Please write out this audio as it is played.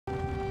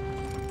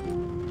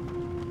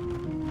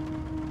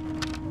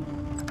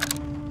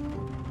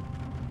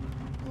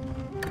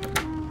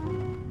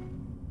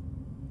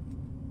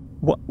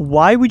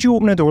Why would you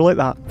open a door like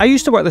that? I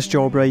used to work this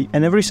job, right,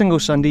 and every single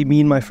Sunday me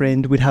and my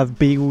friend would have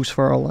bagels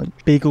for our lunch.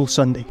 Bagel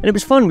Sunday. And it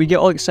was fun. We'd get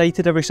all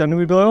excited every Sunday.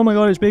 We'd be like, oh my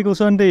god, it's Bagel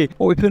Sunday.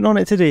 What are we putting on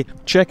it today?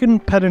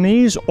 Chicken,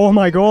 Pyrenees? Oh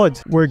my god,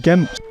 we're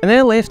gimps. And then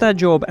I left that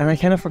job and I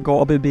kind of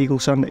forgot about Bagel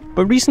Sunday.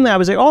 But recently I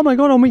was like, oh my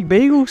god, I'll make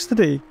bagels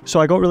today.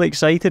 So I got really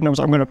excited and I was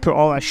like, I'm going to put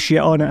all that shit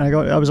on it. And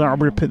I was like, I'm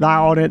going to put that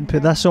on it and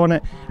put this on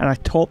it. And I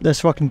topped this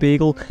fucking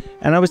bagel.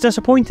 And I was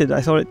disappointed. I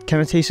thought it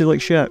kind of tasted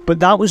like shit. But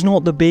that was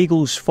not the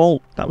bagel's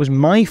fault. That was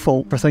my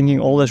fault for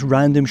thinking all this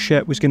random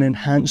shit was going to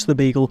enhance the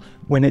bagel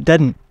when it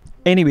didn't.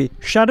 Anyway,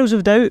 Shadows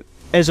of Doubt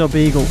is a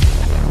bagel.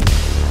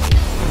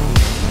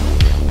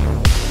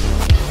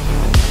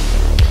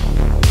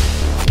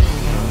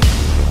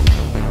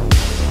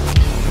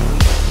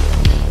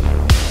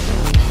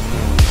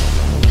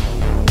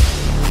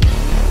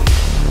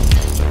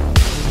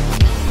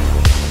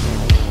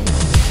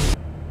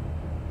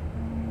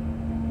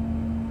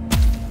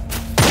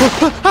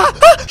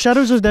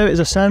 Shadows of Doubt is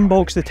a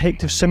sandbox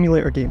detective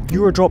simulator game.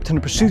 You are dropped in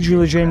a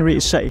procedurally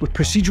generated city, with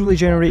procedurally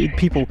generated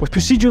people, with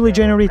procedurally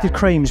generated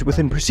crimes,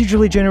 within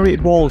procedurally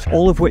generated walls,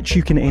 all of which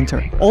you can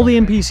enter. All the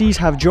NPCs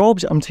have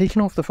jobs. I'm taking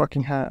off the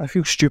fucking hat. I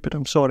feel stupid,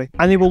 I'm sorry.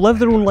 And they will live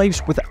their own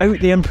lives without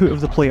the input of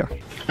the player.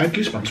 I have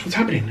goosebumps. What's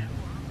happening?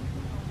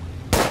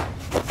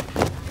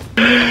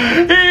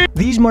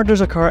 These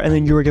murders occur and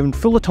then you are given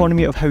full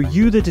autonomy of how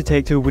you, the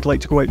detective, would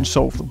like to go out and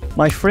solve them.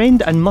 My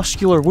friend and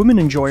muscular woman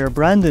enjoyer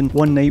Brandon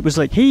one night was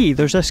like, hey,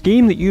 there's this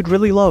game that you'd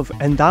really love,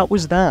 and that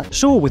was that.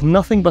 So with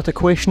nothing but a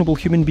questionable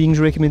human being's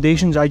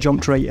recommendations, I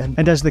jumped right in.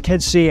 And as the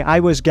kids say, I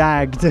was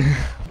gagged.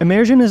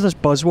 Immersion is this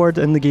buzzword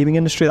in the gaming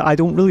industry that I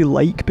don't really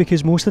like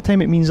because most of the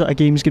time it means that a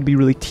game's going to be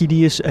really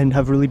tedious and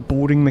have really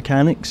boring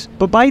mechanics.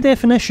 But by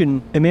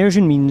definition,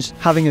 immersion means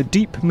having a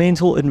deep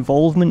mental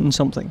involvement in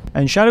something.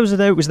 And Shadows of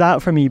Doubt was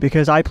that for me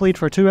because I played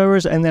for 2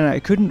 hours and then I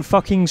couldn't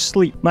fucking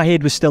sleep. My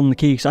head was still in the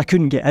case, I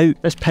couldn't get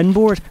out. This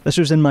pinboard, this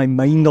was in my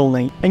mind all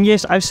night. And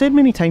yes, I've said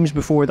many times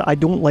before that I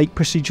don't like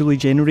procedurally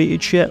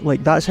generated shit,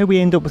 like that's how we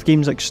end up with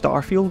games like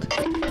Starfield.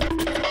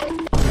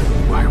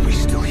 Why are we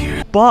still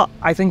here? But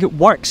I think it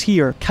works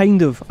here,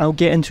 kind of. I'll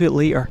get into it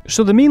later.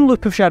 So the main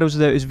loop of Shadows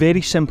of Doubt is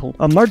very simple.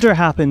 A murder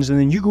happens and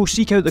then you go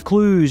seek out the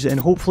clues and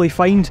hopefully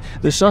find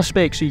the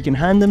suspect so you can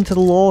hand them to the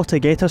law to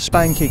get a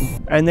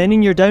spanking. And then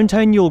in your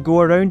downtime you'll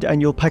go around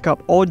and you'll pick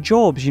up odd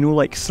jobs, you know,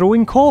 like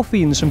throwing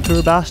coffee in some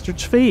poor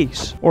bastard's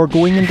face. Or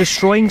going and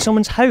destroying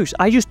someone's house.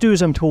 I just do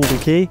as I'm told,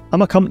 okay?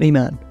 I'm a company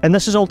man. And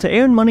this is all to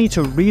earn money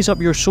to raise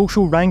up your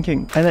social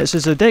ranking. And it's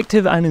as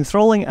addictive and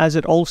enthralling as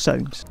it all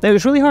sounds. Now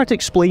it's really hard to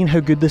explain how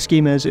good this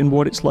game is and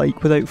what it's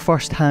like without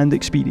first-hand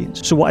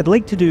experience. So what I'd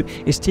like to do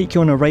is take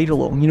you on a ride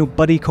along, you know,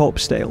 buddy cop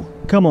style.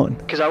 Come on.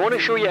 Because I want to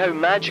show you how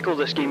magical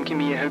this game can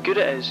be and how good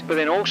it is, but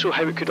then also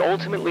how it could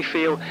ultimately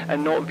fail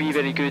and not be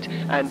very good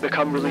and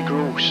become really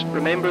gross.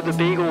 Remember the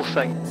bagel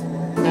thing?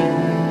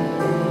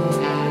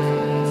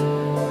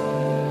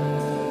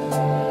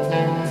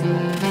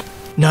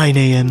 "9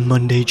 AM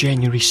Monday,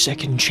 January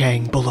 2nd,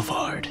 Chang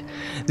Boulevard.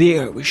 The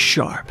air was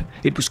sharp.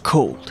 It was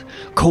cold.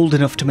 Cold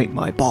enough to make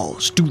my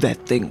balls do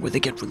that thing where they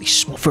get really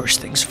small. First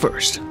things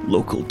first,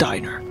 local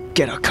diner.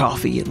 Get a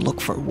coffee and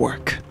look for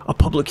work. A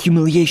public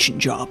humiliation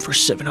job for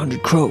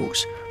 700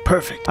 crows.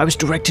 Perfect. I was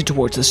directed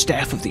towards the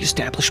staff of the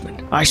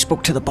establishment. I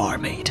spoke to the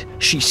barmaid.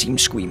 She seemed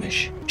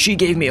squeamish. She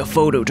gave me a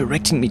photo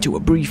directing me to a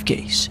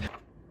briefcase.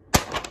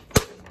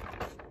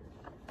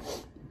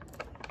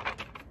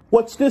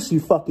 What's this, you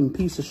fucking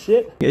piece of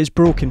shit? It's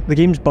broken. The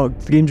game's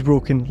bugged. The game's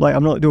broken. Like,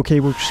 I'm not... Okay,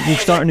 we'll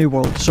start a new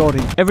world. Sorry.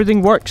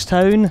 Everything works,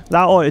 town.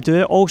 That ought to do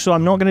it. Also,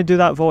 I'm not going to do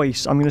that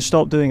voice. I'm going to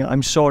stop doing it.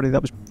 I'm sorry.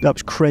 That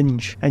was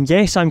cringe. And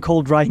yes, I'm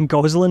called Ryan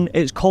Gosling.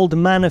 It's called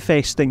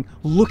manifesting.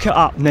 Look it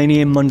up. 9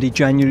 AM Monday,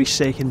 January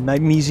 2nd,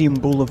 Magnesium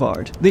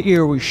Boulevard. The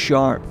air was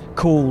sharp.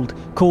 Cold.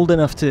 Cold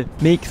enough to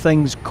make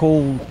things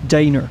cold.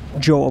 Diner.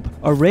 Job.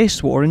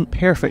 Arrest warrant.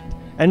 Perfect.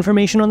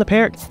 Information on the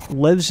perk,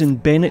 lives in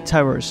Bennett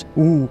Towers.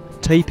 Ooh,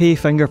 type A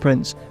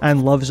fingerprints,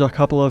 and loves a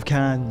couple of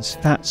cans.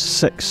 That's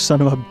sick, son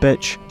of a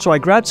bitch. So I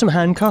grabbed some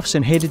handcuffs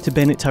and headed to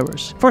Bennett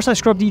Towers. First I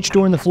scrubbed each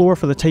door on the floor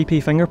for the type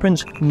A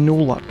fingerprints, no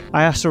luck.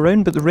 I asked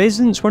around, but the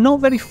residents were not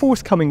very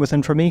forthcoming with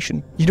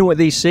information. You know what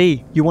they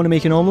say, you want to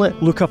make an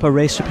omelette? Look up a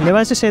recipe. Now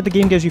as I said, the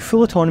game gives you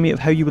full autonomy of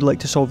how you would like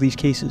to solve these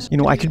cases. You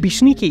know, I could be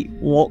sneaky,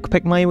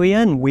 lockpick my way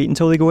in, wait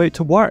until they go out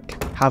to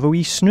work, have a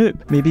wee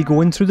snoop, maybe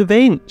go in through the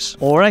vents.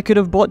 Or I could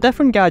have bought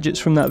different gadgets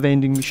from that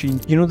vending machine.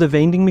 You know, the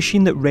vending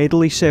machine that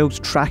readily sells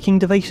tracking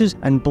devices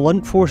and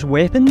blunt force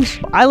weapons?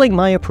 I like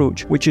my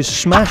approach, which is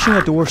smashing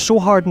a door so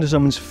hard into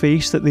someone's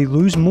face that they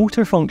lose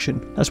motor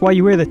function. That's why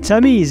you wear the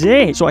Timmies,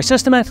 eh? So I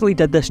systematically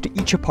did this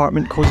to each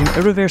apartment, causing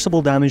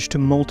irreversible damage to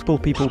multiple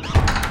people.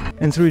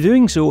 and through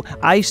doing so,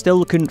 I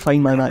still couldn't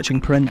find my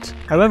matching print.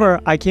 However,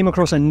 I came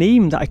across a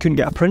name that I couldn't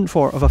get a print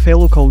for of a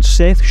fellow called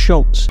Seth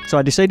Schultz, so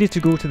I decided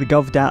to go to the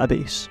Gov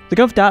database. The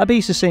Gov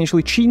database,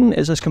 essentially cheating,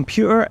 is this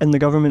computer in the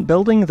government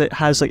building that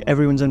has like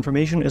everyone's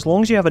information. As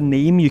long as you have a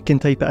name, you can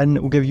type it in,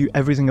 it will give you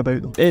everything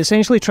about them. It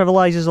essentially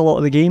trivializes a lot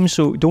of the game,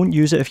 so don't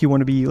use it if you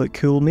want to be like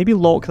cool. Maybe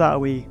lock that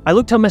away. I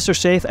looked up Mr.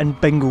 Seth and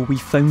bingo, we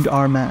found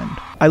our man.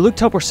 I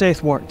looked up where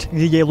Seth worked,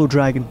 the Yellow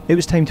Dragon. It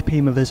was time to pay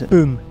him a visit.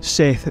 Boom.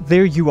 Seth,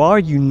 there you are,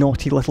 you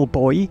naughty little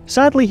boy.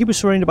 Sadly, he was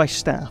surrounded by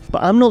staff,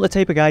 but I'm not the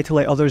type of guy to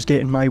let others get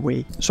in my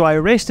way. So I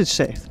arrested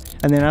Seth,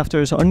 and then after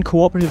his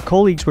uncooperative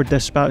colleagues were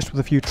dispatched with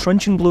a few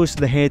truncheon blows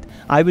to the head,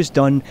 I was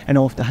done and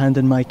off to hand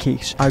in my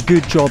case. A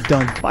good job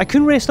done. But I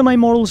couldn't rest on my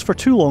morals for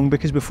too long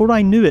because before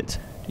I knew it...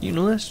 You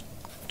know this,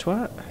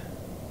 twat?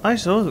 I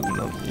saw them.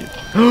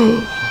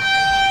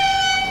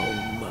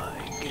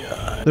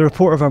 The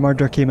report of a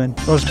murder came in.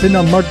 There's been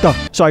a murder!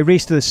 So I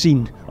raced to the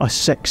scene. A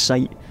sick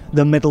sight.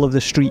 The middle of the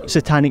street,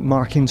 satanic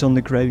markings on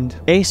the ground.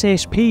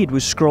 SS Paid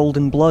was scrawled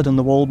in blood on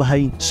the wall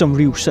behind. Some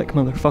real sick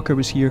motherfucker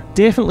was here.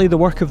 Definitely the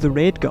work of the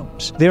Red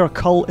Gums. They're a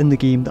cult in the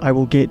game that I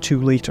will get to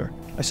later.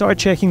 I started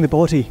checking the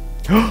body.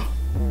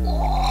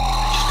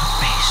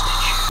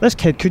 This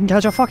kid couldn't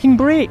catch a fucking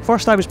break.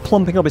 First I was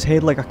plumping up his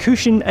head like a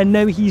cushion, and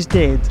now he's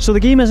dead. So the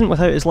game isn't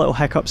without its little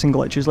hiccups and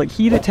glitches. Like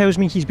here it tells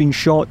me he's been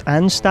shot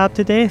and stabbed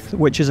to death,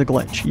 which is a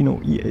glitch. You know,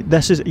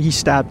 he's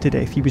stabbed to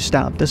death. He was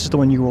stabbed. This is the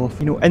one you go off.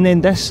 You know, and then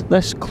this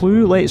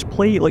clue, let's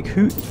play, like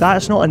who,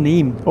 that's not a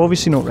name.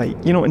 Obviously not right.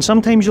 You know, and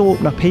sometimes you'll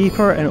open a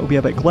paper and it'll be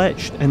a bit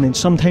glitched, and then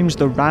sometimes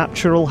the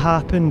rapture will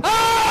happen.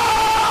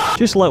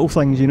 Just little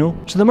things, you know.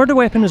 So the murder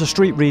weapon is a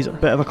straight razor.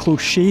 Bit of a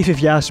close shave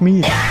if you ask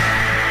me.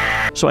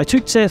 So I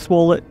took Seth's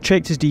wallet,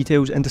 checked his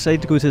details, and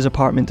decided to go to his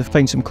apartment to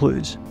find some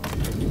clues.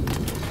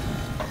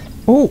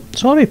 Oh,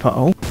 sorry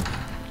pal.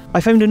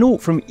 I found a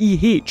note from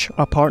EH,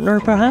 a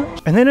partner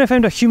perhaps? And then I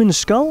found a human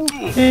skull?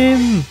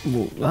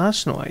 Well,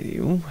 that's not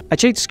ideal. I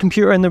checked his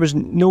computer and there was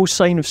no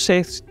sign of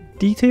Seth's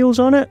details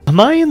on it. Am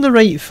I in the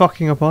right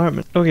fucking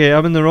apartment? Okay,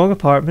 I'm in the wrong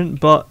apartment,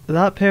 but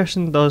that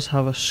person does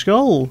have a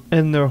skull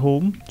in their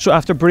home. So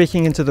after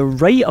breaking into the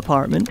right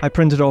apartment, I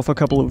printed off a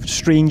couple of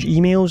strange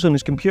emails on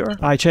his computer.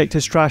 I checked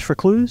his trash for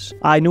clues.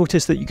 I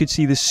noticed that you could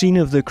see the scene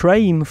of the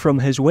crime from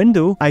his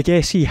window. I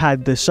guess he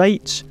had the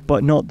sights,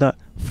 but not the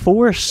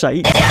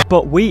foresight.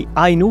 But wait,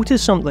 I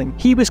noticed something.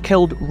 He was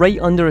killed right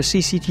under a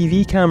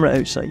CCTV camera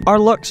outside. Our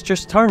lucks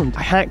just turned.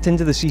 I hacked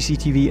into the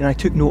CCTV and I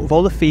took note of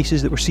all the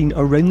faces that were seen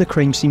around the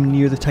crime scene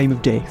near the time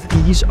of death.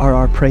 These are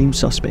our prime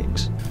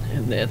suspects.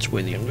 And that's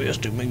where the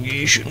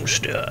investigation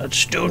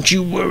starts. Don't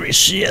you worry,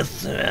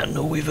 Seth. I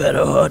know we've had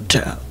a hard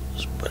time,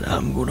 but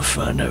I'm gonna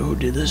find out who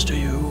did this to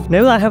you.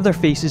 Now that I have their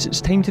faces,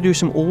 it's time to do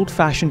some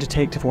old-fashioned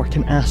detective work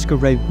and ask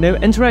around. Now,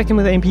 interacting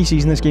with the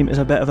NPCs in this game is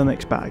a bit of a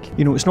mixed bag.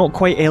 You know, it's not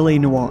quite LA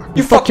Noire.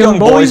 You fuck young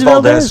boys,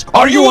 Valdez.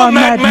 Are you a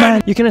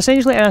madman? You can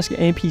essentially ask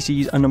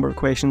NPCs a number of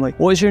questions like,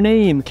 what is your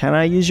name? Can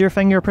I use your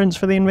fingerprints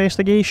for the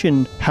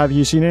investigation? Have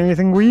you seen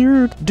anything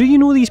weird? Do you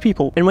know these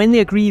people? And when they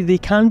agree, they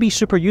can be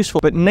super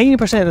useful, but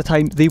 90% of the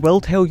time, they will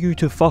tell you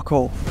to fuck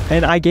off.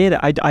 And I get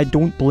it, I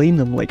don't blame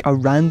them. Like, a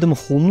random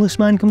homeless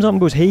man comes up and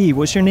goes, hey,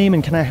 what's your name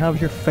and can I have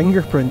your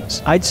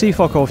fingerprints? I'd say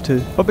fuck off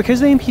too. But because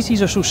the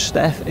NPCs are so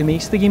stiff, it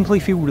makes the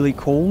gameplay feel really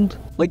cold.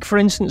 Like for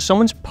instance,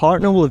 someone's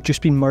partner will have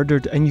just been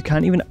murdered and you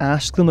can't even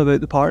ask them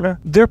about the partner.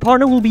 Their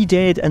partner will be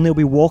dead and they'll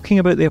be walking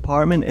about the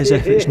apartment as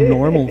if it's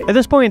normal. At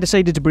this point I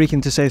decided to break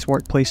into Seth's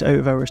workplace out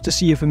of hours to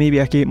see if maybe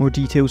I could get more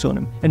details on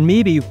him. And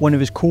maybe one of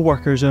his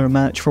co-workers are a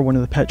match for one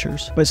of the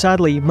pictures. But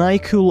sadly, my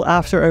cool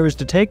after hours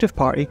detective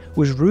party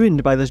was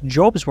ruined by this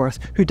Jobsworth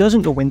who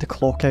doesn't know when to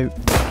clock out.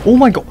 Oh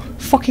my god,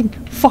 fucking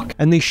fuck.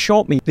 And they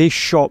shot me. They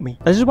shot me.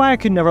 This is why I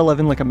could never live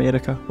in like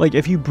America. Like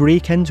if you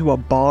break into a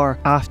bar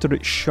after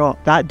it's shut,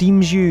 that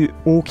deems you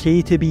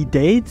okay to be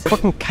dead?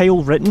 Fucking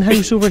Kyle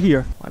Rittenhouse over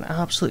here. What an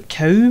absolute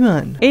cow,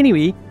 man.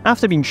 Anyway,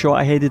 after being shot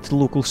I headed to the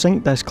local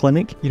sync disc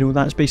clinic. You know,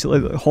 that's basically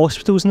the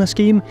hospitals in this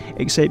game,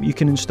 except you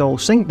can install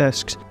sync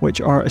discs,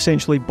 which are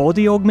essentially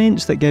body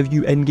augments that give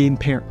you in-game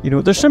perk. You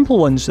know, there's simple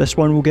ones. This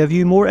one will give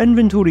you more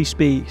inventory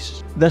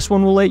space. This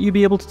one will let you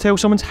be able to tell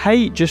someone's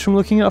height just from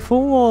looking at a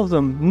photo of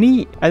them.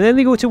 Neat. And then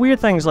they go to weird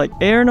things like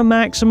earn a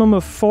maximum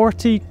of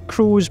 40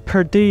 crows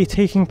per day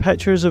taking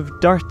pictures of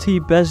dirty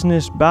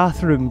business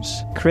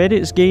bathrooms.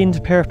 Credits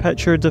gained per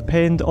picture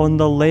depend on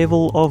the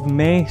level of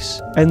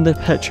mess in the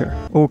picture.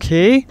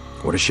 Okay?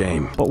 What a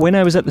shame. But when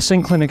I was at the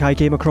sync clinic I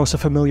came across a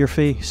familiar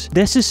face.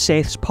 This is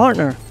Seth's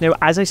partner. Now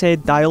as I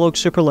said, dialogue's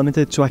super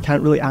limited so I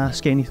can't really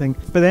ask anything.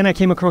 But then I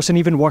came across an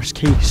even worse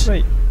case.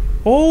 Right.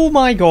 Oh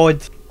my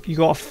god. You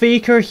got a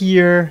faker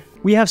here.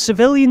 We have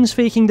civilians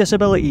faking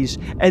disabilities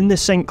in the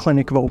sync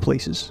clinic of all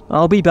places.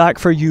 I'll be back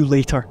for you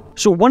later.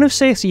 So one of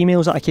Seth's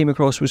emails that I came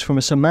across was from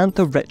a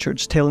Samantha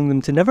Richards telling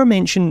them to never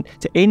mention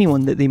to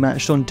anyone that they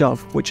matched on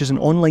Dove, which is an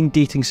online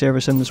dating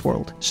service in this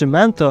world.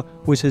 Samantha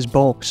was his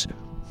boss.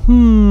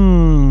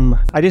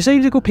 I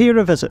decided to go pay her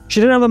a visit. She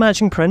didn't have a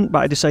matching print, but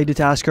I decided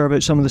to ask her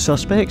about some of the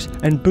suspects,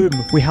 and boom,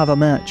 we have a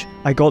match.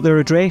 I got their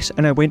address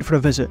and I went for a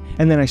visit,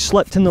 and then I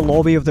slipped in the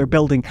lobby of their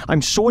building.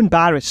 I'm so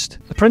embarrassed.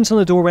 The prints on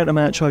the door weren't a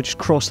match, so I just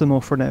crossed them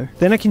off for now.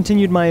 Then I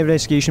continued my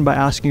investigation by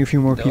asking a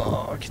few more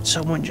people. Oh, can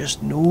someone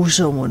just know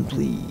someone,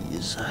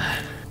 please?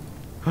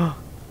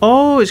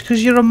 Oh, it's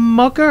because you're a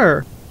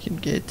mugger. You can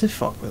get to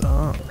fuck with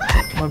that.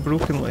 My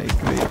broken leg,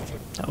 great.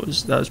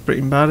 That was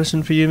pretty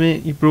embarrassing for you,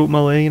 mate. You broke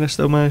my leg and I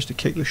still managed to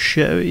kick the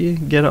shit out of you,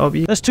 get it up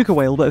you. This took a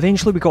while, but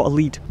eventually we got a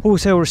lead.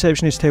 Hotel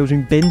receptionist tells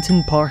me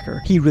Benton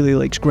Parker, he really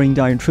likes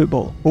gridiron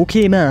football.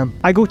 Okay, ma'am.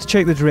 I go to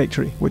check the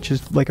directory, which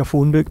is like a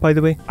phone book, by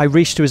the way. I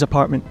race to his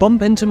apartment,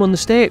 bump into him on the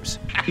steps.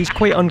 He's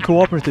quite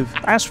uncooperative.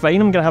 That's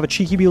fine, I'm gonna have a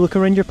cheeky wee look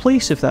around your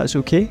place if that's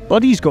okay.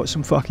 Buddy's got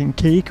some fucking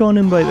cake on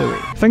him, by the way.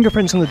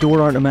 Fingerprints on the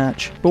door aren't a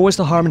match, but what's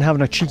the harm in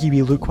having a cheeky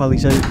wee look while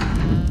he's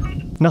out?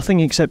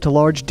 Nothing except a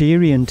large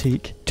dairy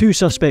intake. 2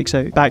 suspects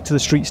out, back to the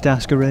streets to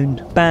ask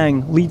around.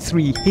 Bang, lead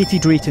 3, Haiti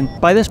Drayton.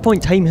 By this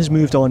point time has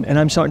moved on and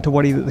I'm starting to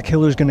worry that the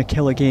killer's gonna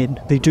kill again.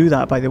 They do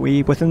that, by the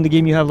way. Within the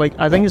game you have like,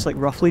 I think it's like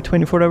roughly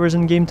 24 hours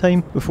in game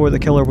time before the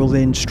killer will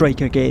then strike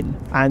again.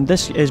 And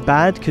this is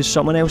bad because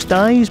someone else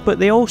dies, but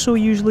they also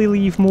usually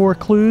leave more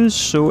clues,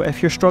 so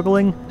if you're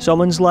struggling,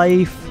 someone's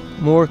life,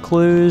 more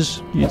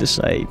clues, you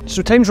decide.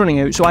 So time's running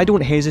out, so I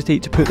don't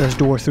hesitate to put this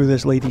door through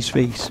this lady's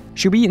face.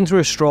 She'll be eaten through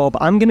a straw,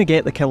 but I'm gonna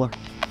get the killer.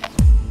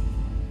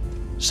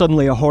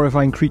 Suddenly a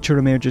horrifying creature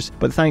emerges,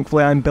 but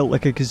thankfully I'm built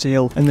like a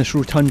gazelle and this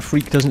rotund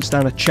freak doesn't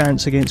stand a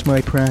chance against my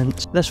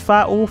prance. This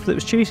fat oaf that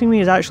was chasing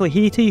me is actually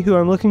Haiti, who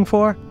I'm looking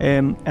for,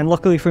 and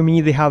luckily for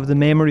me they have the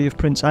memory of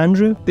Prince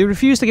Andrew. They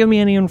refuse to give me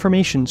any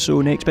information,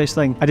 so next best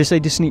thing, I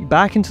decide to sneak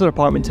back into their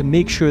apartment to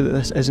make sure that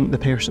this isn't the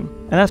person.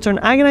 And after an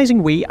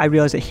agonising wait, I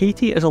realise that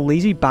Haiti is a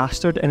lazy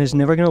bastard and is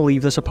never going to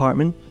leave this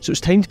apartment, so it's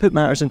time to put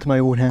matters into my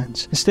own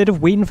hands. Instead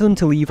of waiting for them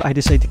to leave, I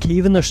decide to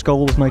cave in their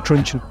skull with my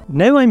truncheon.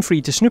 Now I'm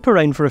free to snoop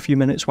around for a few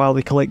minutes while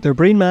they collect their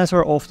brain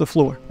matter off the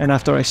floor, and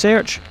after I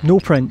search, no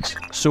prints.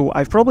 So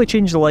I've probably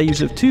changed the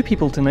lives of 2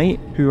 people tonight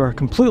who are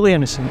completely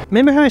innocent.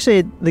 Remember how I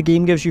said the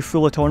game gives you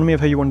full autonomy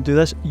of how you want to do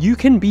this? You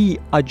can be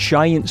a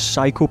giant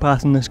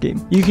psychopath in this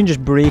game. You can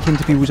just break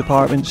into people's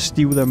apartments,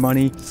 steal their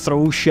money,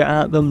 throw shit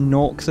at them,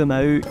 knock them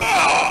out.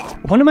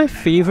 One of my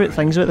favourite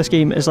things about this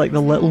game is like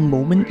the little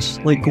moments,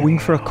 like going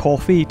for a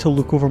coffee to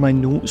look over my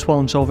notes while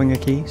I'm solving a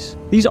case.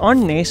 These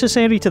aren't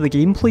necessary to the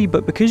gameplay,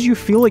 but because you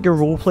feel like you're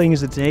role-playing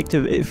as a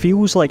detective, it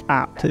feels like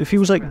apt. It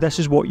feels like this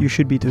is what you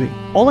should be doing.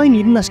 All I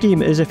need in this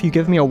game is if you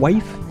give me a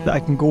wife that I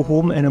can go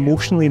home and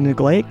emotionally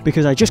neglect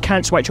because I just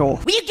can't switch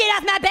off. Will you get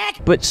off my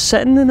back? But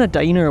sitting in a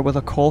diner with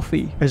a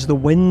coffee as the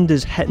wind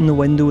is hitting the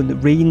window and the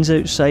rain's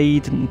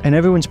outside and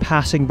everyone's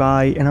passing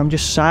by and I'm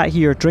just sat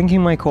here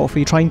drinking my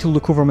coffee, trying to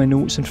look over my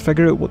notes and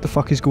figure out what the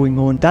fuck is going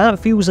on, that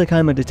feels like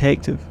I'm a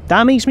detective.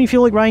 That makes me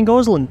feel like Ryan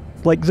Gosling.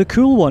 Like the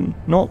cool one,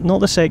 not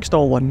the sex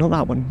doll one, not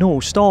that one. No,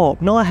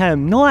 stop, not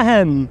him, not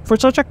him. For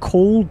such a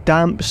cold,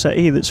 damp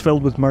city that's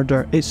filled with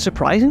murder, it's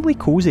surprisingly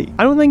cozy.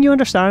 I don't think you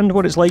understand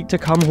what it's like to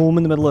come home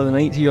in the middle of the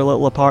night to your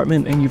little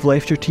apartment and you've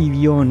left your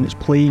TV on, it's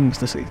playing with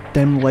this like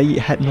dim light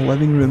hitting the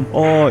living room.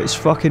 Oh, it's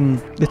fucking...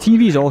 The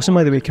TV is awesome,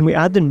 by the way. Can we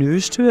add the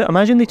news to it?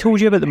 Imagine they told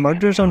you about the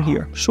murders on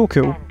here. So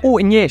cool. Oh,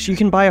 and yes, you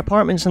can buy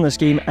apartments in this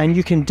game and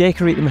you can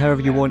decorate them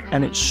however you want,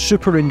 and it's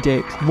super in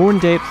depth. More in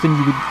depth than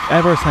you would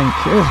ever think.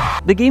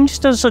 Ugh. The game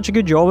just does such a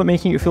good job at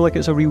making it feel like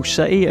it's a real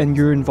city and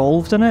you're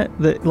involved in it,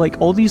 that like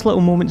all these little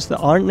moments that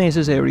aren't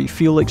necessary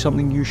feel like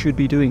something you should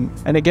be doing,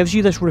 and it gives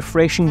you this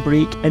refreshing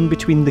break in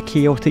between the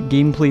chaotic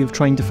gameplay of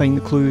trying to find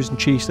the clues and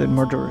chase down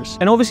murderers.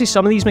 And obviously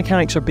some of these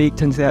mechanics are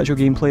baked into the actual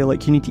gameplay,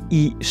 like you need to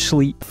eat,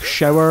 sleep,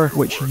 shower,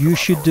 which you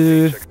should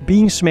do.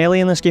 Being smelly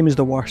in this game is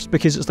the worst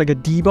because it's like a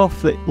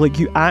debuff that like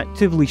you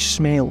actively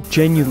smell,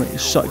 genuinely,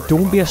 so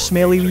don't be a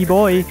smelly wee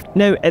boy.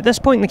 Now at this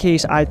point in the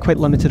case I had quite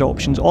limited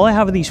options. All I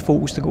have are these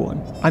photos to go on.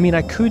 I mean,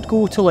 I could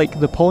go to like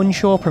the pawn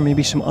shop or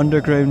maybe some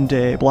underground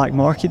black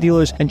market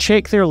dealers and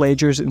check their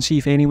ledgers and see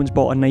if anyone's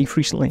bought a knife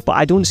recently, but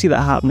I don't see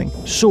that happening.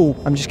 So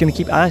I'm just going to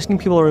keep asking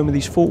people around with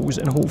these photos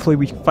and hopefully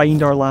we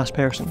find our last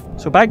person.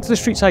 So back to the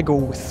streets I go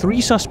with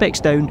 3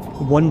 suspects down,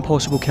 1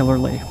 possible killer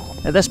left.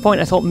 At this point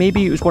I thought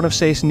maybe it was one of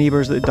Seth's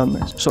neighbours that had done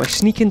this, so I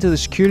sneak into the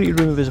security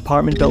room of his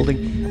apartment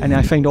building and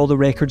I find all the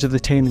records of the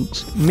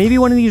tenants. Maybe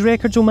one of these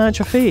records will match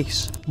a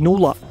face. No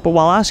luck. But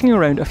while asking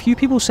around, a few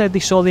people said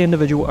they saw the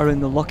individual around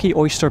the Lucky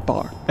Oyster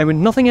Bar, and with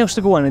nothing else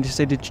to go on I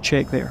decided to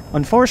check there.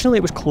 Unfortunately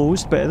it was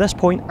closed, but at this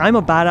point I'm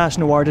a badass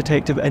noir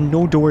detective and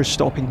no door is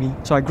stopping me,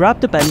 so I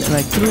grabbed the bin and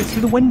I threw it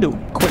through the window,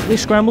 quickly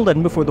scrambled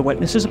in before the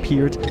witnesses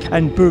appeared,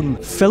 and boom,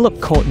 Philip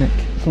Kotnick.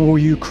 Oh,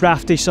 you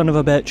crafty son of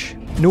a bitch.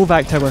 No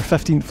vac tower,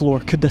 15th floor.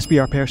 Could this be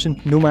our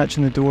person? No match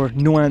in the door,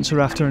 no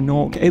answer after a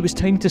knock. It was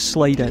time to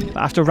slide in.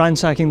 After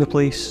ransacking the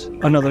place,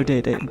 another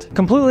dead end.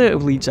 Completely out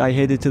of leads, I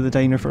headed to the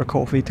diner for a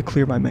coffee to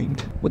clear my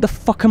mind. What the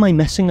fuck am I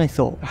missing, I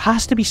thought? There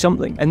has to be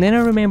something. And then I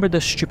remembered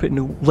this stupid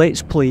note.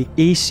 Let's play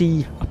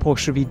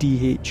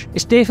AC''DH.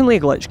 It's definitely a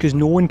glitch because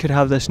no one could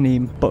have this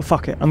name, but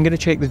fuck it, I'm gonna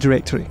check the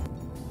directory.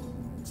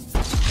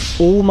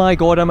 Oh my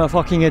god, I'm a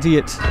fucking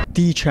idiot.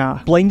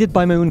 D-cha. Blinded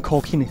by my own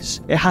cockiness.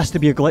 It has to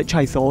be a glitch,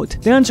 I thought.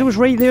 The answer was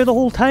right there the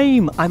whole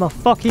time. I'm a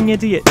fucking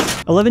idiot.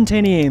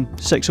 11:10 AM,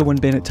 601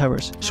 Bennett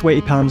Towers.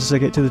 Sweaty palms as I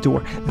get to the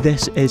door.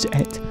 This is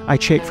it. I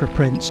check for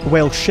prints.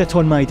 Well, shit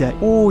on my dick.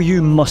 Oh,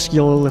 you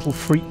muscular little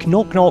freak.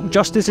 Knock knock,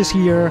 justice is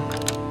here.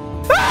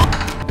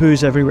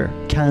 Booze everywhere.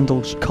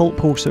 Candles. Cult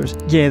posters.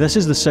 Yeah, this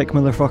is the sick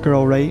motherfucker,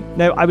 alright.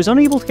 Now, I was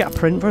unable to get a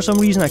print for some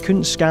reason. I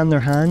couldn't scan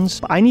their hands,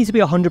 but I need to be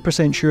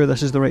 100% sure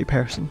this is the right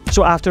person.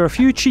 So after a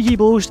few cheeky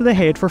blows to the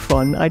head for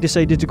fun, I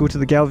decided to go to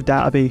the Galv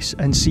database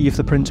and see if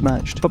the prints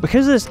matched. But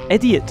because this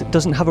idiot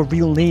doesn't have a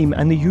real name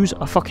and they use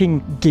a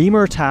fucking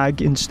gamer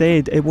tag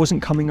instead, it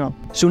wasn't coming up.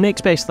 So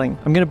next best thing,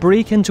 I'm going to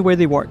break into where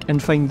they work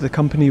and find the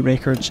company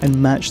records and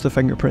match the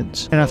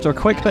fingerprints. And after a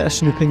quick bit of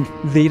snooping,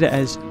 there it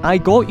is. I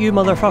got you,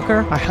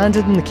 motherfucker. I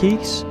handed in the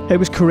case.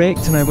 It was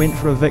correct and I went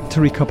for a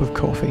victory cup of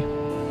coffee.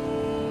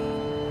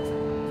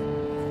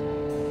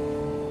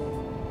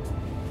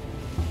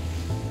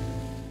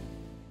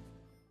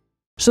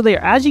 So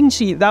there, as you can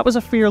see, that was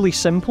a fairly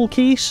simple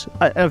case,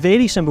 a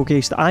very simple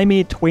case that I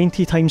made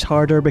 20 times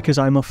harder because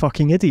I'm a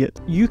fucking idiot.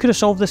 You could have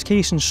solved this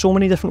case in so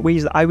many different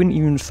ways that I wouldn't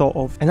even have thought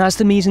of. And that's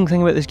the amazing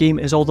thing about this game,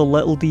 is all the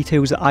little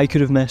details that I could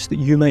have missed that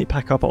you might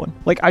pick up on.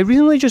 Like, I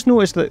recently just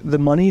noticed that the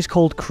money's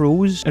called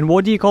crows, and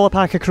what do you call a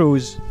pack of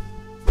crows?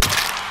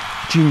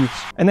 Genius.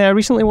 And then I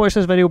recently watched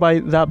this video by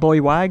That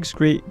Boy Wags,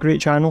 great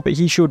channel, but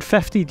he showed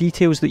 50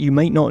 details that you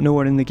might not know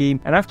are in the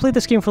game. And I've played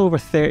this game for over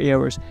 30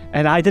 hours,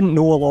 and I didn't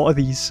know a lot of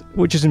these,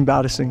 which is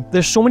embarrassing.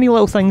 There's so many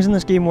little things in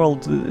this game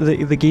world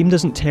that the game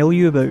doesn't tell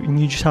you about, and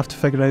you just have to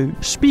figure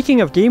out.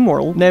 Speaking of game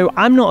world, now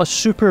I'm not a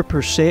super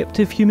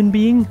perceptive human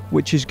being,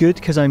 which is good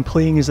because I'm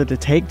playing as a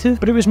detective,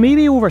 but it was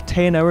maybe over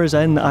 10 hours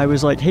in that I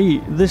was like, hey,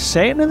 the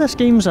setting of this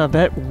game's a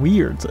bit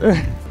weird.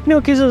 You know,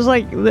 because it was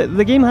like,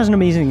 the game has an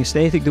amazing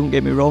aesthetic, don't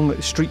get me wrong, like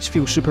the streets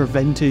feel super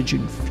vintage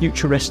and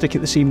futuristic at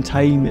the same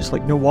time. It's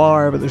like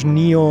noir, but there's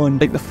neon.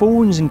 Like the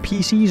phones and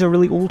PCs are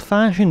really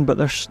old-fashioned, but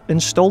they're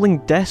installing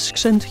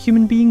discs into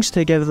human beings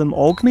to give them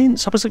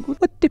augments. I was like,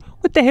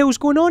 what the hell's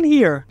going on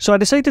here? So I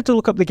decided to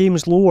look up the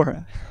game's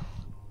lore.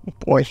 Oh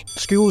boy.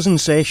 School's in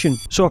session.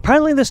 So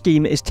apparently this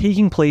game is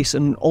taking place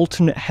in an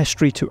alternate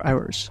history to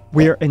ours,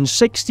 where in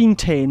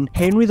 1610,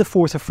 Henry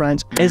IV of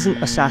France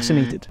isn't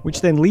assassinated, which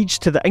then leads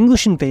to the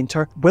English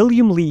inventor,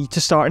 William Lee, to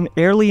start an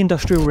early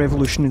industrial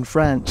revolution in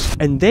France.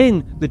 And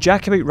then, the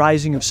Jacobite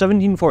Rising of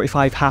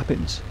 1745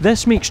 happens.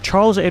 This makes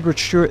Charles Edward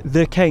Stuart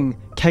the King,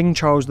 King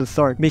Charles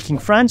III, making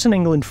France and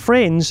England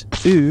friends,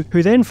 who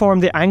then form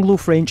the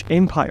Anglo-French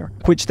Empire,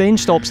 which then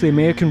stops the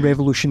American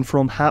Revolution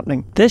from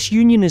happening. This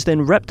union is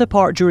then ripped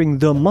apart during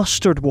the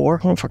Mustard War,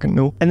 I don't fucking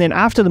know, and then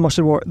after the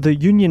Mustard War, the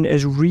union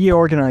is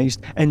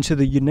reorganised into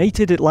the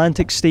United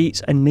Atlantic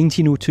States in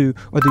 1902,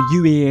 or the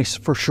UAS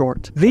for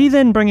short. They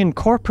then bring in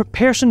corporate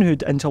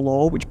personhood into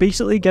law, which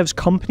basically gives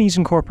companies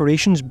and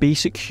corporations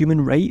basic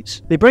human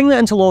rights. They bring that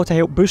into law to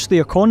help boost the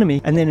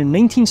economy, and then in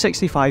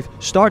 1965,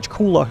 Starch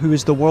Cola, who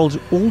is the world's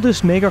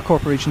oldest mega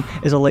corporation,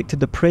 is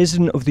elected the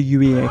president of the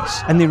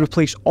UAS, and they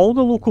replace all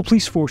the local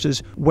police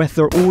forces with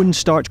their own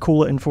Starch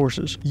Cola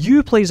enforcers.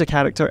 You play as a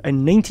character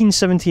in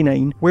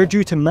 1979, where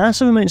due to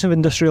massive amounts of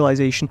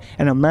industrialisation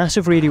and a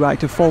massive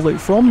radioactive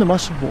fallout from the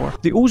Mustard War,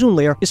 the ozone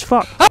layer is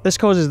fucked. This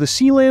causes the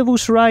sea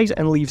levels to rise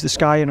and leaves the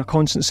sky in a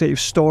constant state of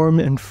storm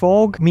and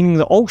fog, meaning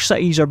that all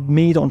cities are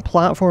made on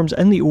platforms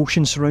in the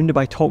ocean surrounded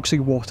by toxic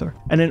water.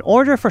 And in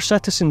order for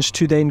citizens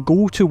to then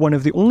go to one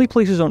of the only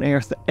places on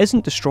Earth that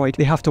isn't destroyed,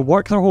 they have to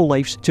work their whole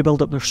lives to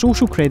build up their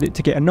social credit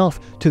to get enough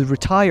to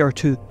retire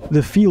to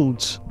the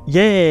fields.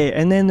 Yeah,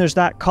 and then there's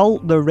that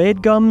cult, the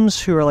Red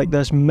Gums, who are like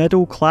this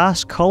middle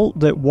class cult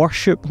that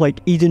worship like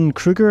Eden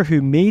Kruger,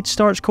 who made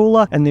Starch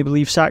Cola, and they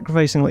believe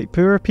sacrificing like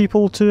poor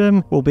people to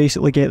him will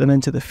basically get them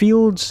into the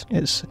fields.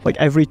 It's like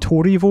every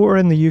Tory voter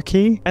in the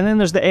UK. And then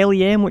there's the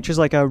LEM, which is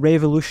like a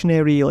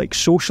revolutionary like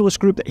socialist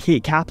group that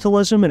hate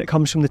capitalism, and it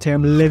comes from the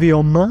term lever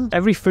en main.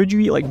 Every food you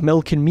eat, like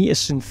milk and meat, is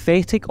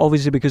synthetic,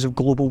 obviously because of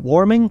global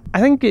warming.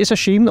 I think it's a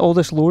shame that all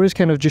this lore is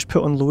kind of just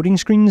put on loading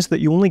screens that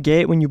you only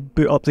get when you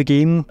boot up the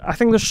game. I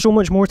think there's so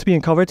much more to be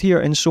uncovered here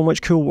and so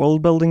much cool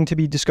world building to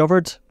be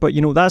discovered, but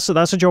you know, that's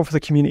a job for the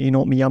community,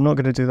 not me. I'm not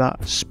going to do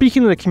that.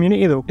 Speaking of the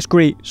community though, it's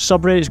great.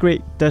 Subreddit's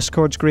great,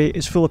 Discord's great,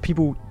 it's full of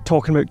people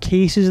talking about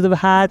cases they've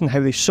had and how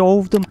they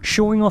solved them,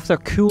 showing off their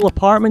cool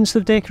apartments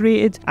they've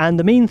decorated, and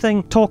the main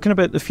thing, talking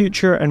about the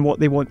future and what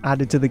they want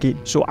added to the game.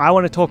 So I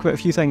want to talk about a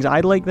few things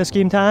I'd like this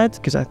game to add,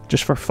 because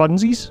just for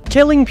funsies.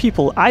 Killing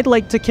people. I'd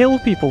like to kill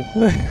people.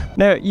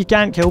 Now, you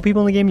can't kill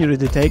people in the game, you're a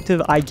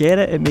detective. I get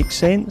it, it makes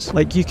sense.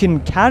 Like, you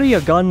can carry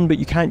a gun, but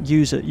you can't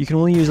use it. You can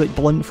only use like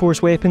blunt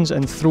force weapons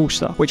and throw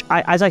stuff, which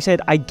as I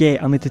said, I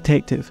get, I'm a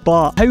detective.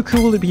 But how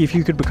cool would it be if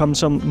you could become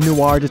some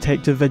noir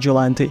detective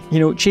vigilante? You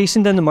know,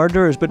 chasing down the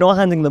murderers, but not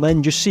handing them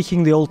in, just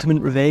seeking the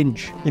ultimate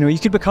revenge. You know, you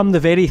could become the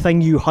very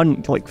thing you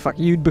hunt. Like, fuck,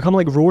 you'd become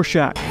like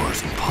Rorschach.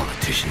 Wars and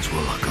politicians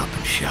will look up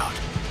and shout,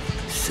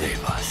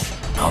 "Save us."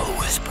 No,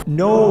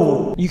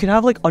 No! You can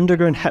have like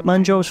underground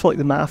hitman jobs for like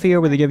the mafia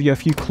where they give you a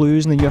few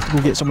clues and then you have to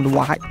go get someone to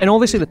whack. And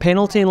obviously the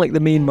penalty in like the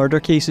main murder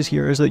cases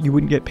here is that you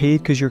wouldn't get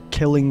paid because you're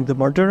killing the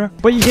murderer.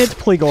 But you get to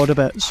play God a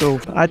bit, so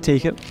I'd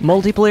take it.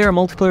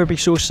 Multiplayer would be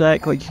so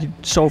sick, like you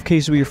could solve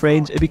cases with your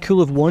friends. It'd be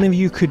cool if one of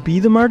you could be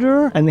the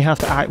murderer and they have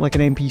to act like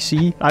an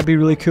NPC. That'd be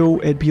really cool.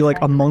 It'd be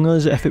like Among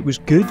Us if it was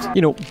good.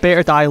 You know,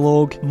 better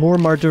dialogue, more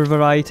murder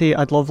variety.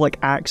 I'd love like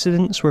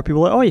accidents where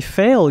people are like, oh, he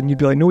fell, and you'd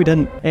be like, no, he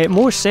didn't.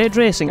 More set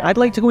dressing. I'd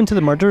like to go into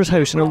the murderer's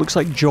house and it looks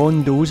like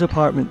John Doe's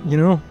apartment, you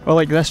know? Or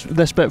like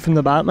this bit from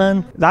the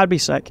Batman. That'd be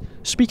sick.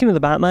 Speaking of the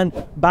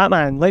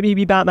Batman, let me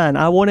be Batman.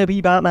 I want to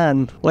be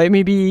Batman. Let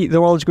me be the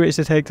world's greatest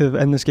detective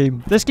in this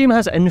game. This game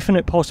has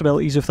infinite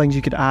possibilities of things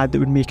you could add that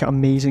would make it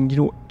amazing. You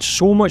know,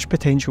 so much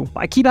potential.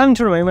 But I keep having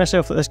to remind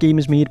myself that this game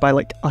is made by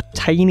like a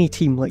tiny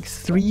team. Like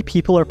 3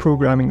 people are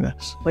programming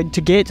this. Like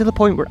to get to the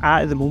point we're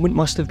at the moment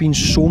must have been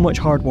so much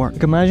hard work.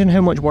 Like, imagine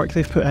how much work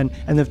they've put in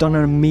and they've done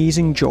an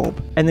amazing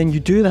job. And then you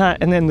do that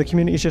and then the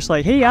community's just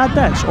like, hey, add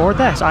this or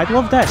this. I'd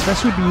love this.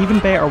 This would be even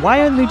better.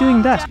 Why aren't they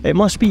doing this? It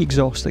must be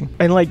exhausting.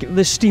 And like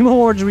the Steam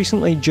Awards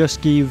recently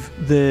just gave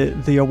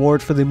the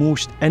award for the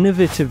most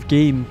innovative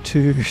game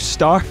to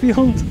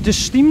Starfield. Does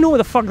Steam know what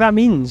the fuck that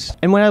means?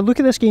 And when I look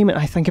at this game and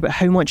I think about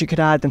how much it could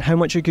add and how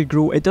much it could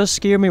grow, it does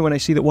scare me when I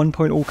see that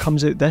 1.0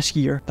 comes out this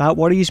year. That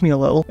worries me a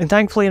little. And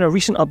thankfully in a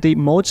recent update,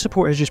 mod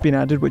support has just been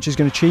added, which is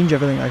going to change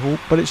everything, I hope.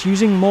 But it's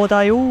using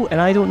mod.io, and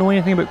I don't know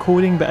anything about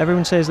coding, but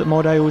everyone says that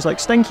mod.io is like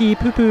stinky,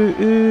 poo-poo,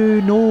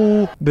 ooh,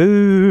 no,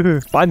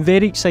 boo. But I'm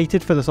very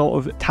excited for the thought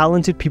of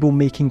talented people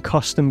making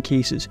custom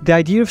cases. The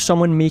idea of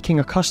someone making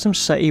a custom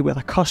city with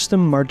a custom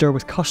murder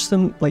with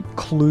custom like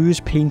clues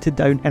painted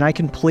down, and I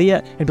can play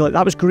it and be like,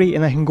 that was great,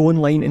 and I can go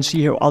online and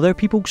see how other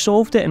people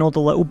solved it and all the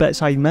little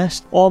bits I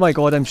missed. Oh my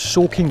god, I'm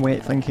soaking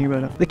wet thinking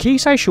about it. The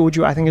case I showed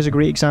you I think is a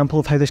great example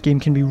of how this game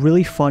can be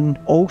really fun,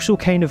 also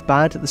kind of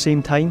bad at the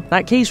same time.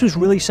 That case was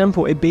really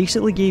simple. It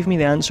basically gave me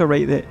the answer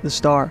right at the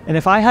start, and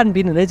if I hadn't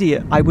been an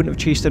idiot, I wouldn't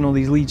have chased in all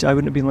these leads. I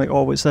wouldn't have been like,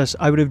 oh, what's this?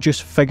 I would have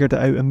just figured it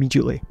out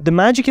immediately. The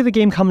magic of the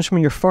game comes from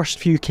your first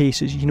few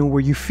cases, you know,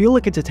 where you feel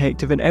like a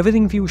detective and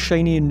everything feels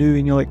shiny and new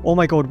and you're like, oh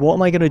my god, what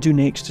am I going to do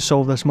next to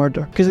solve this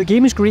murder? Because the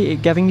game is great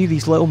at giving you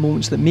these little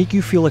moments that make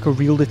you feel like a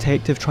real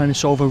detective trying to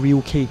solve a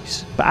real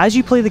case. But as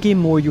you play the game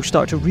more, you'll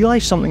start to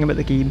realise something about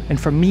the game, and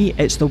for me,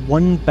 it's the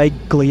one big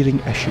glaring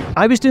issue.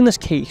 I was doing this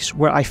case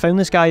where I found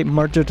this guy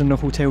murdered in a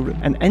hotel room,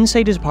 and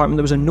inside his apartment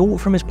there was a note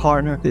from his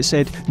partner that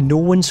said, no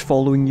one's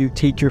following you,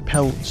 take your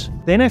pills.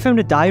 Then I found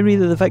a diary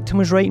that the victim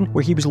was writing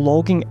where he was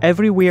logging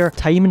everywhere,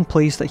 time and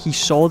place that he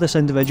saw this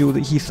individual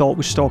that he thought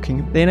was stalking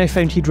him. Then I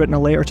found he'd written a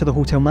letter to the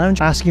hotel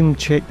manager asking them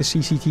to check the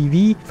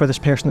CCTV for this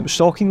person that was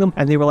stalking them,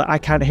 and they were like, I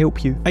can't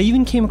help you. I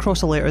even came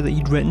across a letter that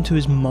he'd written to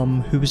his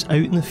mum, who was out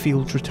in the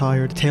fields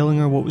retired, telling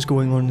her what was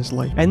going on in his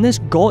life. And this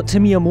got to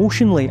me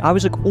emotionally. I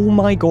was like, oh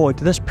my god,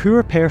 this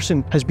poor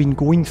person has been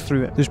going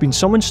through it. There's been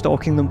someone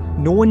stalking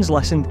them, no one's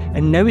listened,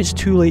 and now it's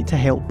too late to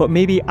help. But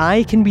maybe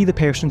I can be the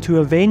person to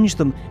avenge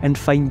them and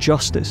find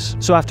justice.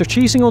 So after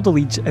chasing all the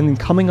leads and then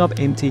coming up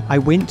empty, I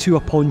went to a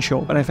pawn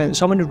shop and I found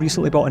someone had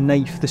recently bought a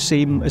knife, the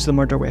same as the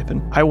murder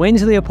weapon. I went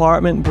to the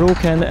apartment,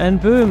 broke in,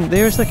 and boom,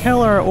 there's the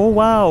killer. Oh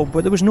wow.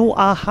 But there was no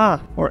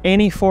aha or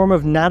any form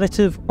of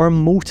narrative or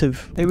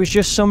motive. It was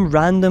just some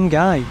random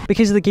guy.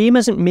 Because the game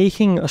isn't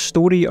making a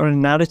story or a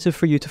narrative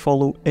for you to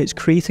follow, it's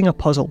creating a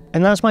puzzle.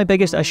 And that's my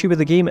biggest issue with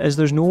the game, is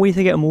there's no way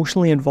to get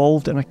emotionally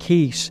involved in a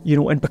case, you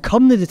know, and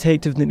become the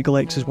detective that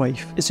neglects his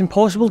wife. It's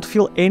impossible to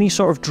feel any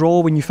sort of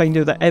draw when you find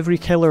out that every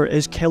killer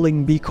is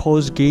killing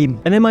because game.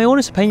 And in my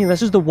honest opinion,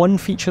 this is the one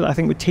feature that I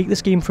think would take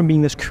this game from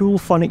being this cool,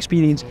 fun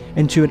experience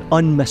into an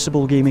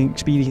unmissable gaming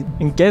experience,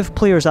 and give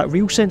players that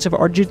real sense of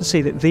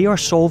urgency that they are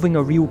solving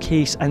a real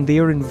case and they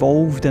are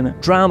involved in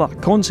it. Drama,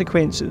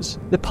 consequences.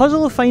 The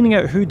puzzle of finding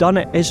out who done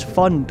it is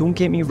fun, don't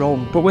get me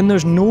wrong, but when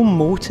there's no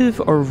motive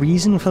or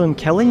reason for them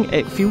killing,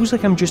 it feels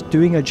like I'm just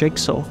doing a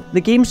jigsaw.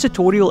 The game's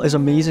tutorial is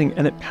amazing,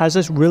 and it has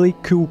this really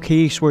cool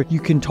case where you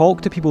can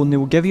talk to people and they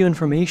will give you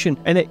information,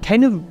 and it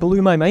kind of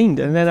blew my mind.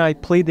 And then I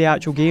played the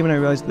actual game and I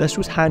realised this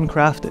was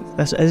handcrafted.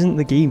 This isn't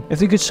the game. If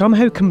they could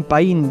somehow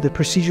combine the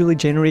procedurally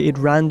generated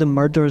random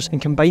murders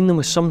and combine them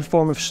with some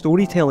form of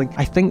storytelling,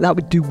 I think that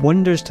would do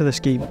wonders to this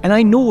game. And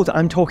I know that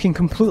I'm talking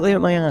completely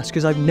out my ass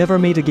because I've never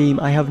made a game.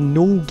 I have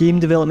no game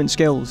development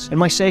skills. In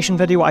my session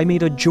video, I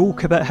made a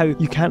joke about how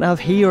you can't have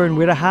hair and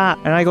wear a hat,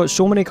 and I got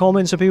so many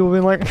comments of people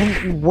being like,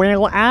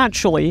 well,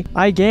 actually,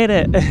 I get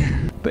it.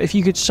 But if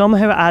you could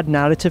somehow add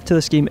narrative to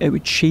this game, it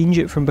would change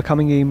it from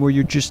becoming a game where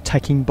you're just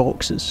ticking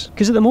boxes.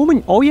 Because at the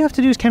moment, all you have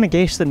to do is kind of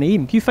guess the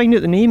name. If you find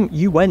out the name,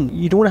 you win.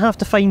 You don't have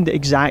to find the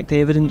exact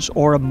evidence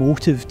or a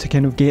motive to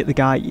kind of get the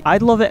guy.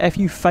 I'd love it if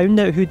you found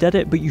out who did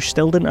it, but you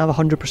still didn't have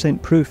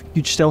 100% proof.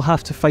 You'd still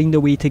have to find a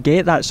way to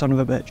get that son of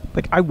a bitch.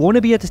 Like, I want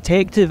to be a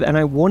detective and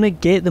I want to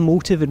get the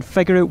motive and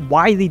figure out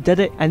why they did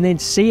it and then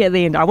say at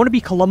the end, I want to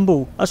be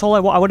Columbo. That's all I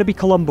want. I want to be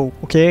Columbo,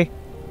 okay?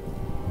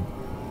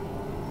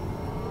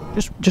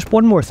 Just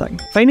one more thing.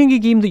 Finding a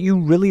game that you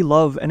really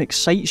love and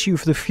excites you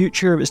for the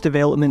future of its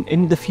development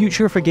and the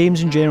future for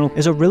games in general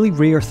is a really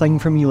rare thing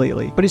for me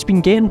lately, but it's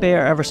been getting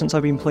better ever since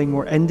I've been playing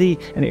more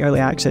indie and early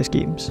access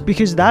games,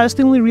 because that's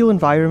the only real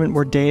environment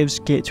where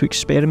devs get to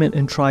experiment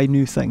and try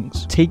new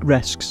things, take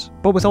risks.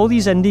 But with all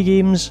these indie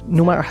games,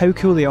 no matter how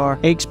cool they are,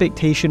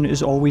 expectation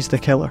is always the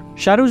killer.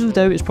 Shadows of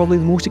Doubt is probably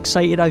the most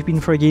excited I've been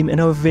for a game in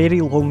a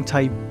very long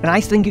time, and I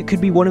think it could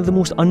be one of the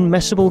most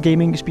unmissable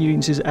gaming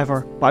experiences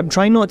ever, but I'm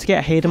trying not to get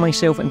ahead of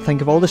myself and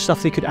think of all the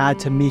stuff they could add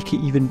to make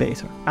it even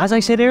better. As I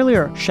said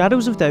earlier,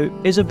 Shadows of Doubt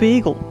is a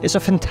bagel. It's a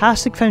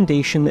fantastic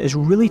foundation that is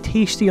really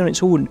tasty on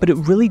its own, but it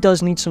really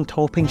does need some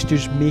toppings to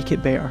just make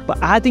it better.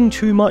 But adding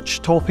too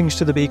much toppings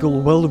to the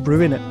bagel will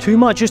ruin it. Too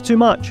much is too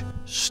much.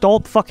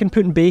 Stop fucking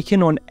putting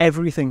bacon on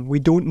everything. We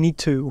don't need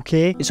to,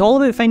 okay? It's all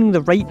about finding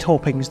the right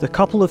toppings, the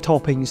couple of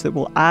toppings that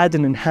will add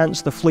and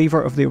enhance the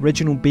flavour of the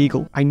original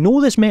bagel. I know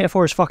this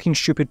metaphor is fucking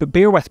stupid, but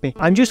bear with me.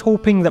 I'm just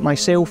hoping that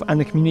myself and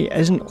the community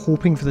isn't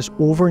hoping for this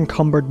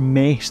over-encumbered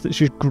mess that's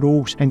just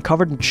gross and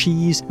covered in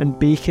cheese and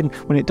bacon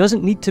when it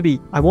doesn't need to be.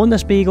 I want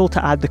this bagel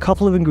to add the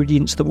couple of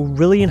ingredients that will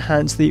really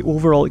enhance the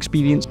overall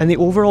experience and the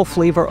overall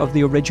flavour of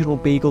the original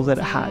bagel that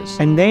it has.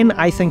 And then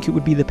I think it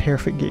would be the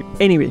perfect game.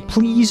 Anyway,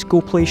 please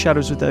go play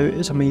Shadows of Doubt,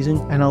 it's amazing,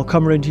 and I'll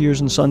come around to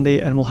yours on Sunday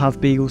and we'll have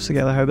bagels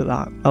together. How about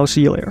that? I'll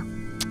see you later.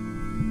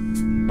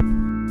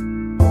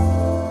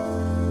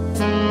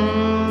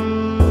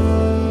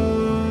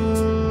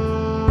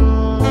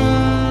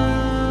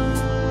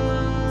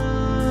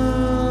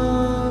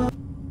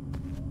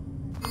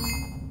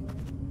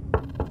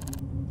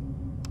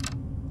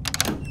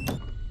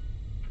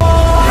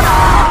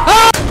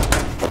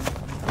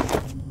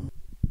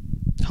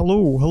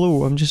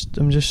 Hello, I'm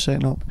just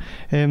setting up.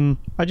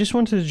 I just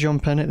wanted to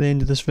jump in at the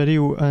end of this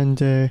video and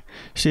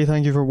say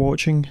thank you for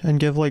watching and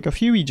give like a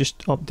few just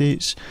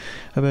updates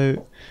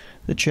about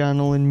the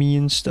channel and me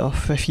and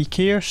stuff. If you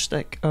care,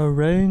 stick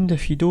around.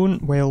 If you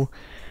don't, well,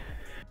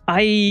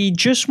 I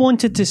just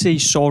wanted to say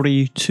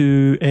sorry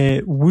to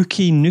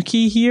Wookie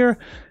Nookie here,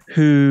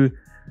 who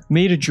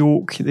made a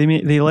joke.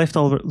 They left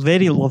a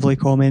very lovely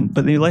comment,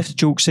 but they left a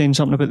joke saying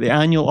something about the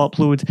annual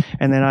upload,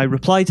 and then I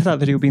replied to that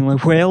video being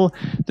like, well,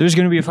 there's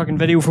going to be a fucking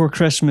video for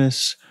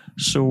Christmas,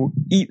 so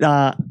eat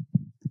that.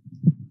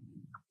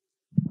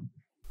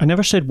 I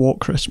never said what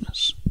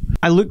Christmas.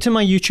 I looked at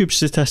my YouTube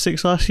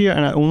statistics last year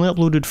and I only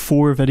uploaded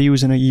 4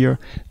 videos in a year.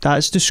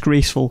 That's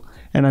disgraceful,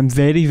 and I'm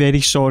very, very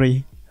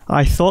sorry.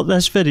 I thought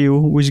this video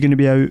was going to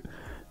be out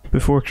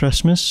before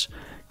Christmas,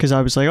 because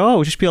I was like, oh,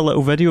 it'll just be a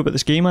little video about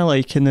this game I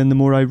like, and then the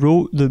more I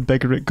wrote, the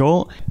bigger it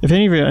got. If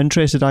any of you are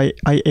interested, I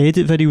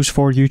edit videos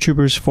for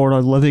YouTubers for a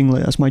living.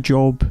 Like, that's my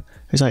job,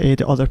 is I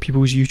edit other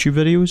people's YouTube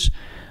videos.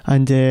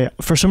 And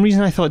for some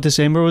reason I thought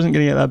December wasn't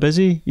going to get that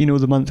busy, you know,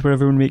 the month where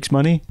everyone makes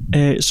money.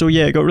 So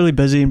yeah, it got really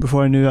busy, and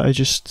before I knew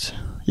it,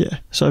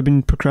 so I've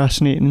been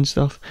procrastinating and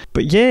stuff.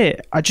 But yeah,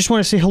 I just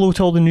want to say hello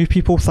to all the new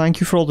people. Thank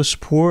you for all the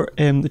support.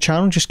 The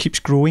channel just keeps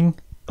growing.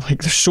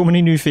 Like, there's so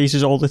many new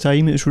faces all the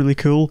time. It's really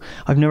cool.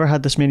 I've never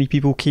had this many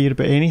people care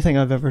about anything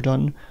I've ever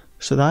done,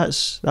 so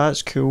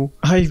that's cool.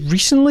 I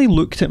recently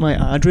looked at my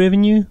ad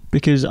revenue,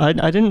 because I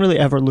didn't really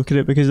ever look at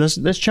it, because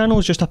this channel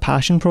is just a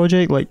passion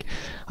project. Like,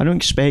 I don't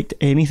expect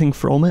anything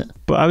from it,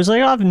 but I was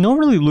like, I've not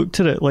really looked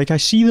at it. Like, I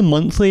see the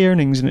monthly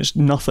earnings and it's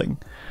nothing.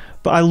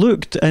 But I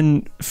looked,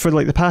 and for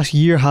like the past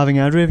year having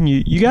ad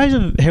revenue, you guys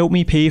have helped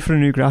me pay for a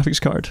new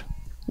graphics card.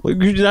 Like,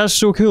 that's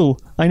so cool.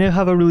 I now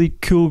have a really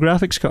cool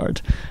graphics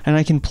card, and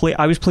I can play.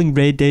 I was playing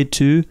Red Dead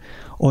 2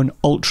 on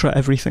ultra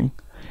everything,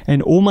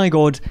 and oh my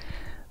god,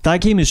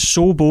 that game is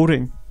so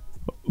boring,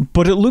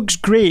 but it looks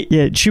great.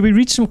 Yeah, should we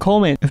read some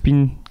comments? I've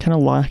been kind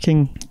of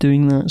lacking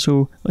doing that,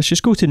 so let's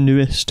just go to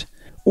newest.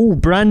 Oh,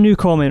 brand new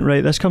comment,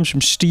 right? This comes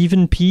from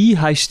Stephen P.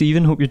 Hi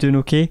Stephen, hope you're doing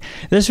okay.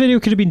 This video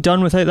could have been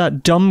done without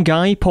that dumb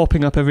guy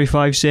popping up every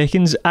 5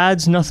 seconds.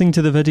 Adds nothing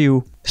to the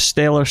video.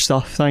 Stellar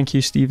stuff, thank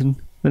you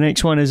Stephen. The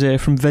next one is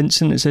from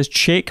Vincent. It says,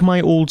 check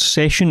my old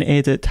session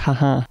edit,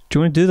 haha. Do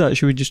you want to do that?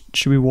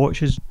 Should we watch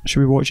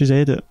his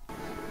edit?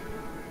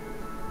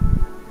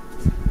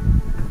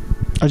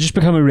 I just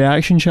become a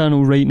reaction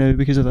channel right now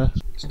because of this.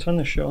 Let's turn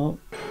this shit up.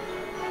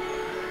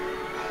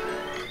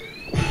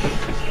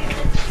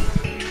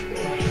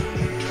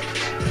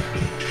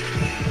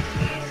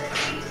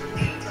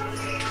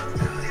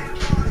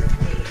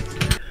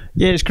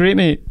 Yeah, it's great,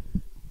 mate.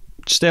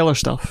 Stellar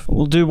stuff.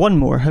 We'll do one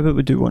more. How about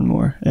we do one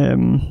more?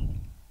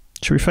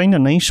 Should we find a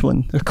nice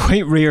one? They're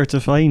quite rare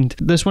to find.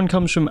 This one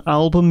comes from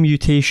Album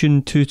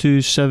Mutation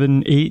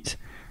 2278.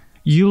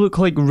 You look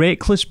like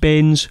Reckless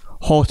Ben's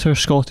hotter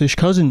Scottish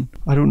cousin.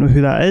 I don't know who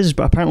that is,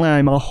 but apparently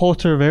I'm a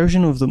hotter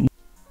version of them.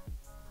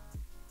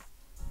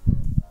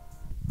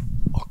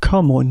 Oh,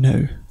 come on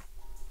now.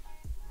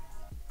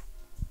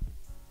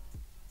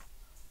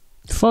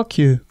 Fuck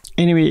you.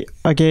 Anyway,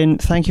 again,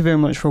 thank you very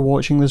much for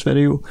watching this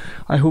video.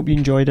 I hope you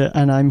enjoyed it,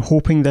 and I'm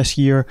hoping this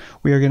year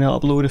we are going to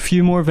upload a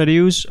few more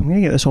videos. I'm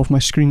going to get this off my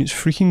screen, it's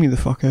freaking me the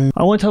fuck out.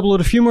 I want to upload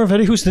a few more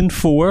videos than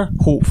 4,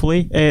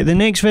 hopefully. The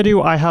next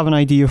video I have an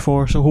idea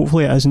for, so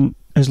hopefully it isn't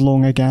as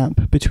long a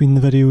gap between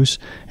the videos.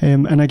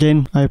 And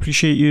again, I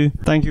appreciate you.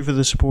 Thank you for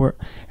the support,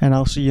 and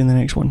I'll see you in the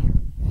next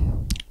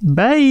one.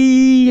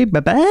 Bye.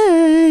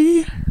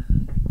 Bye-bye.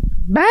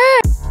 Bye.